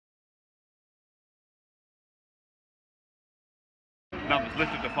numbers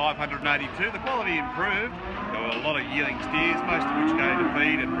lifted to 582. The quality improved. There were a lot of yearling steers, most of which go to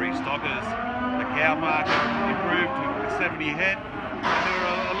feed and restockers. The cow market improved to 70 head, and there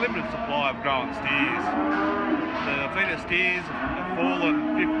were a limited supply of growing steers. The feeder steers have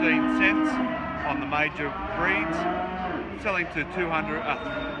fallen 15 cents on the major breeds, selling to 308.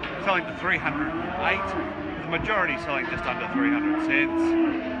 The majority selling just under 300 cents.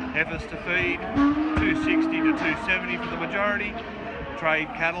 Heifers to feed, 260 to 270 for the majority. Trade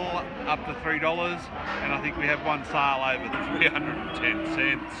cattle up to $3, and I think we have one sale over the 310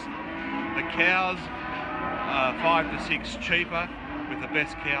 cents. The cows are 5 to 6 cheaper, with the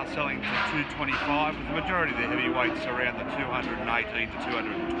best cow selling to 225, with the majority of the heavyweights around the 218 to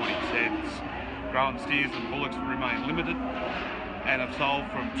 220 cents. Growing steers and bullocks remain limited and have sold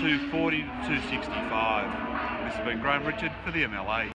from 240 to 265. This has been Graham Richard for the MLA.